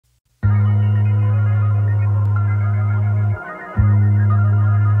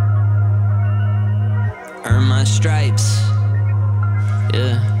earn my stripes.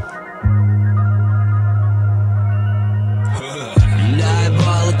 Yeah.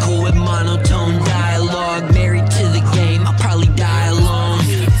 Diabolical with monotone dialogue. Married to the game, I'll probably die alone.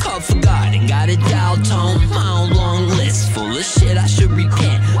 Called for God and got a dial tone. My own long list full of shit I should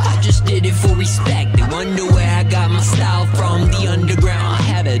repent. I just did it for respect. They wonder where I got my style from. The underground, I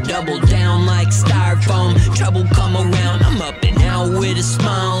had to double down like styrofoam. Trouble come around, I'm up and out with a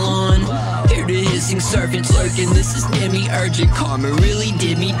smile on. Hear the hissing serpents lurking, this is demi-urgent. Karma really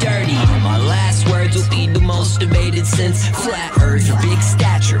did me dirty. My last words will be the most debated since flat earth, big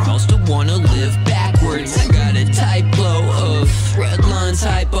stature, most would wanna live backwards. I got a type flow of redline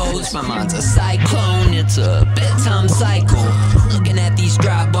typos. My mind's a cyclone, it's a bedtime cycle. Looking at these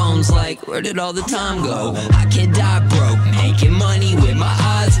dry bones like, where did all the time go? I can't die broke, making money with my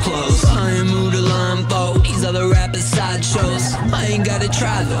eyes closed. I am Lambo, these other rappers sideshows. I ain't gotta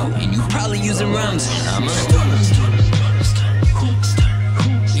try though, and you probably using rhymes. I'm a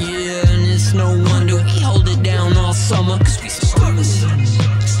yeah, and it's no wonder we hold it down all summer, cause we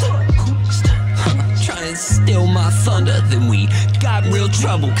try and steal my thunder, then we got real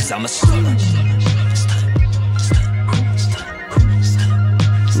trouble, cause I'm a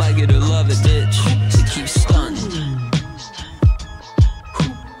like it or love it, bitch, to keep stunned.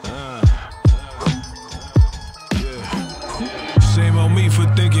 Shame on me for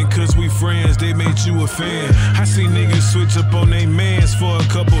thinking cause we friends, they made you a fan. I see niggas switch up on they mans for a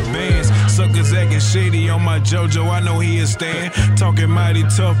couple bands. Suckers acting shady on my JoJo, I know he a stand. Talking mighty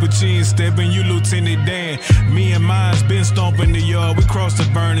tough, but you ain't stepping, you Lieutenant Dan. Me and mine's been stomping the yard, we crossed the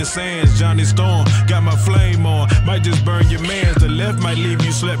burning sands. Johnny Storm, got my flame on, might just burn your mans. The left might leave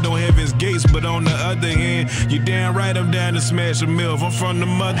you slept on heaven's gates, but on the other hand, you damn right I'm down to smash a MILF. I'm from the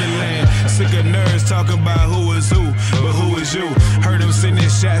motherland, sick of nerds talking about who is who, but who is you? Heard them sending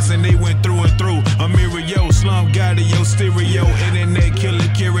shots and they went through and through. I'm yo, slum guy to your stereo, internet killer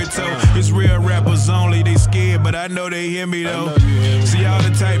Kirito. It's real rappers only, they scared, but I know they hear me though. See, all the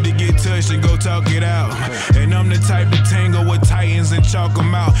type to get touched and go talk it out. And I'm the type to tangle with titans and chalk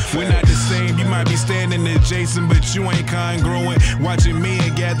them out. We're not the same, you might be standing adjacent, but you ain't congruent. Watching me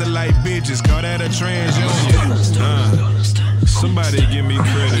and gather like bitches, call that a transunion. Somebody give me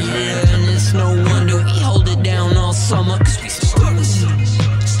credit, man. Yeah, and it's no wonder we hold it down all summer, cause we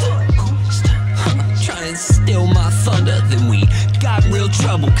try and steal my thunder, then we got real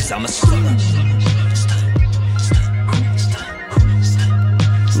trouble, cause I'm a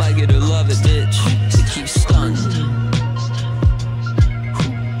like it or love it, bitch, to keep stunned.